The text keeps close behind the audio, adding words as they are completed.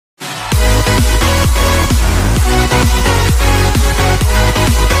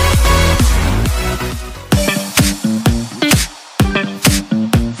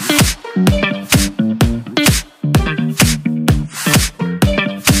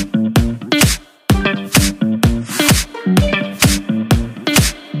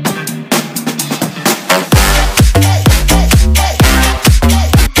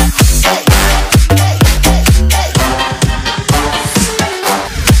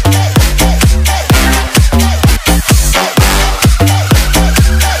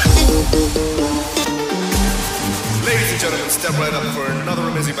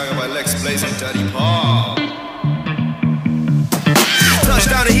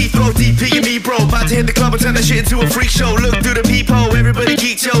heat, throw DP and me, bro. About to hit the club and turn that shit into a freak show. Look through the peephole, everybody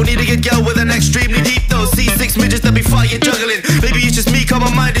geek, yo. Need to get girl with an extremely deep though. C6 midgets that be fighting, juggling. Maybe it's just me, cause my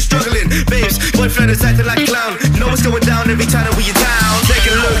mind is struggling. Babes, boyfriend is acting like a clown. Know what's going down every time that we are down. Take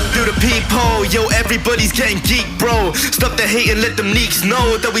a look through the peephole, yo. Everybody's getting geek, bro. Stop the hate and let them neeks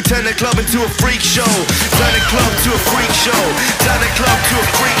know that we turn the club into a freak show. Turn the club to a freak show. Turn the club to a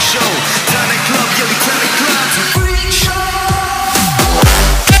freak show. Turn the club, yeah, we turn the club to a freak show.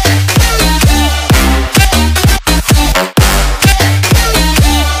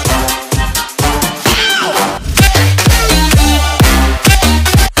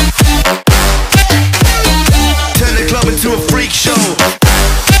 To a freak show.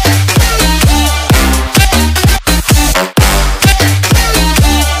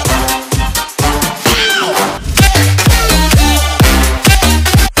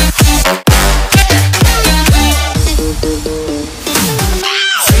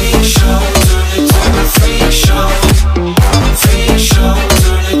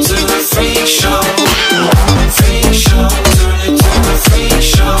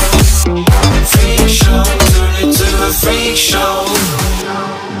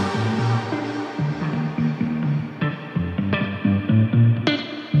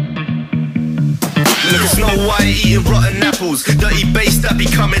 Look at Snow White eating rotten apples. Dirty bass that be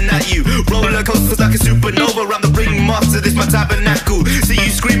coming at you. Roller coasters like a supernova. I'm the ringmaster, this my tabernacle. See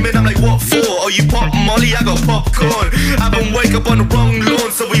you screaming, I'm like, what for? Oh, you pop Molly, I got popcorn. I haven't wake up on the wrong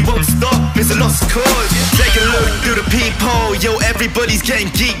lawn, so we won't stop, it's a lost cause. Take a look through the peephole, yo, everybody's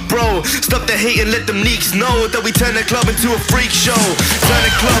getting geek, bro. Stop the hate and let them neeks know that we turn the club into a freak show. Turn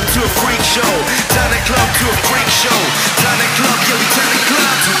the club to a freak show. Turn the club to a freak show. Turn the club, yeah, we turn the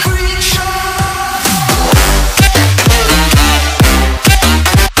club to a freak show.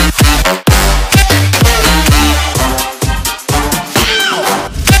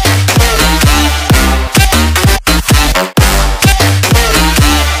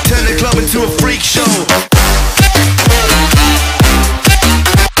 To a freak show.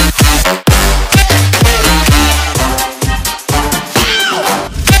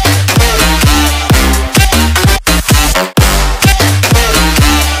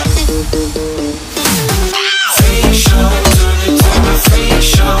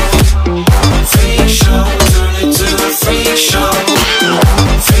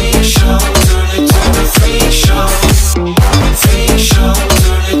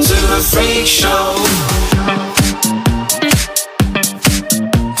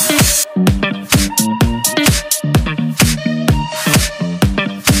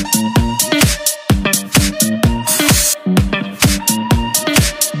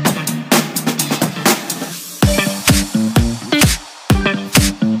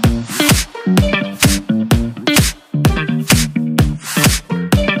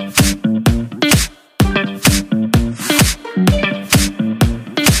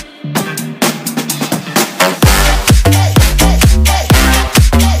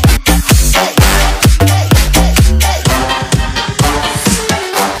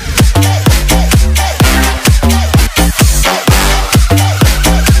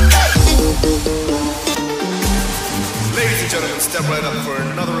 Step right up for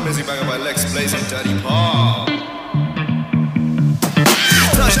another amazing banger by Lex Blaze and Daddy Paul.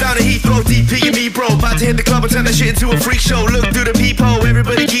 Touchdown to Heathrow, DP and me, bro. About to hit the club and turn that shit into a freak show. Look through the peephole,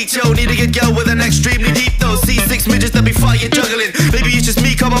 everybody geek, yo. Need to get girl with an extremely deep though. C6 midgets that be fighting, juggling. Maybe it's just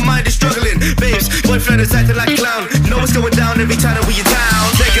me, cause my mind is struggling. Babes, boyfriend is acting like a clown. Know what's going down every time that we are down.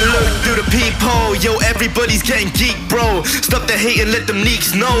 Take a look through the peephole, yo. Everybody's getting geek, bro. Stop the hate and let them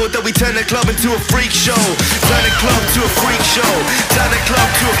neeks know that we turn the club into a freak show. Turn the club to a freak show. Turn the club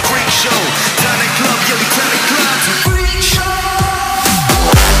to a freak show. Turn the club, yeah, we turn the club to a freak show.